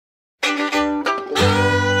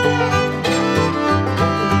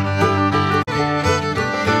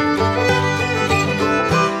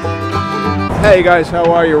Hey guys,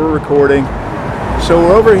 how are you? We're recording. So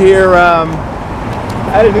we're over here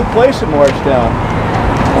at a new place in Morristown.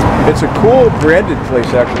 It's a cool branded place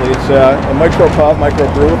actually. It's a micro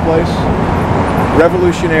brewer place.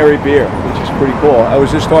 Revolutionary beer, which is pretty cool. I was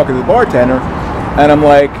just talking to the bartender and I'm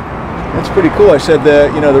like, that's pretty cool. I said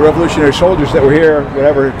that, you know, the Revolutionary soldiers that were here,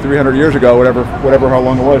 whatever, 300 years ago, whatever how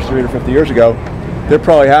long it was, 350 years ago, they're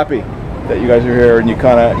probably happy that you guys are here and you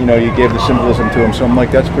kind of, you know, you gave the symbolism to them. So I'm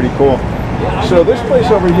like, that's pretty cool. So this place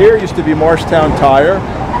over here used to be Morristown Tire.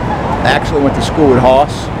 I actually went to school with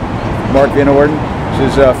Haas, Mark Van Orden.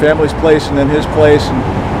 It's his family's place and then his place. And,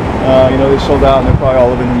 you know, they sold out and they're probably all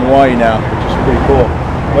living in Hawaii now, which is pretty cool.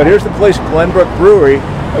 But here's the place, Glenbrook Brewery.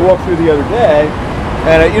 I walked through the other day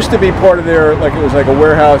and it used to be part of their, like it was like a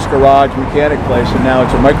warehouse, garage, mechanic place, and now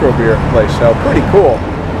it's a micro beer place. So pretty cool.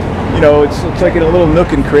 You know, it's like in a little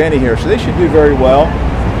nook and cranny here. So they should do very well.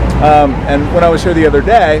 And when I was here the other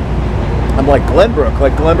day, I'm like, Glenbrook,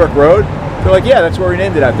 like Glenbrook Road? They're like, yeah, that's where we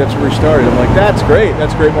named it at. That's where we started. I'm like, that's great.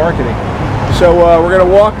 That's great marketing. So we're going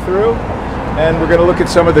to walk through and we're going to look at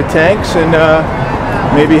some of the tanks and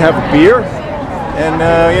maybe have a beer and,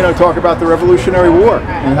 you know, talk about the Revolutionary War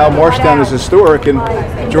and how Morristown is historic and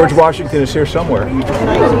George Washington is here somewhere.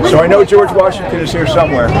 So I know George Washington is here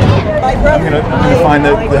somewhere. I'm going to find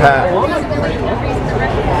the hat.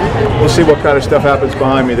 We'll see what kind of stuff happens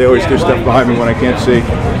behind me. They always do stuff behind me when I can't see.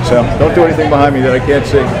 So don't do anything behind me that I can't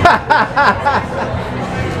see.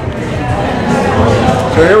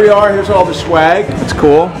 So here we are. Here's all the swag. It's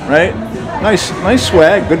cool, right? Nice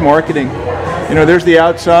swag. Good marketing. You know, there's the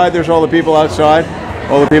outside. There's all the people outside.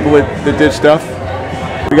 All the people that did stuff.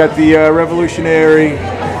 We got the Revolutionary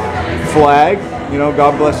flag. You know,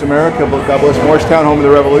 God bless America. God bless Morristown, home of the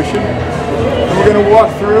Revolution. And we're going to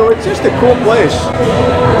walk through. It's just a cool place. I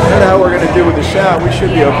don't know how we're going to do with the sound. We should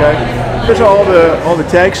be okay. There's all the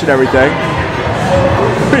tanks and everything.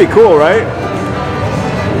 Pretty cool, right?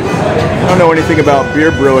 I don't know anything about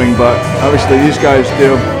beer brewing, but obviously these guys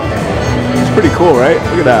do. It's pretty cool, right?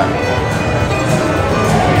 Look at that.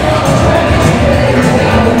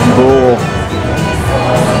 Cool.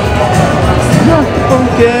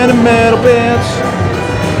 Punk and metal bands.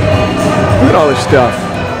 Look at all this stuff.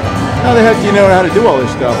 How the heck do you know how to do all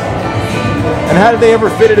this stuff? And how did they ever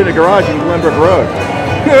fit it in a garage in Glenbrook Road?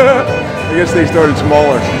 I guess they started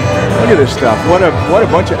smaller. Look at this stuff. What a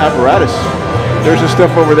bunch of apparatus. There's the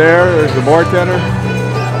stuff over there. There's the bartender.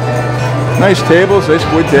 Nice tables. Nice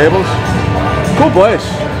wood tables. Cool place.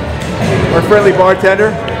 Our friendly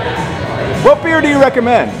bartender. What beer do you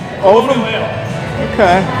recommend? All of them?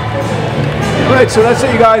 Okay. All right, so that's it,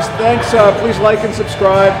 you guys. Thanks. Please like and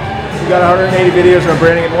subscribe. We got 180 videos on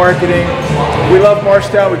branding and marketing. We love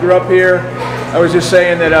Morristown. We grew up here. I was just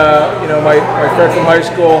saying that, you know, my friend from high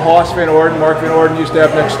school, Haas Van Orden, Mark Van Orden, used to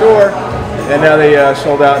have next door, and now they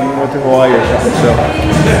sold out and went to Hawaii or something. So,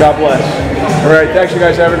 God bless. All right, thanks, you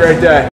guys. Have a great day.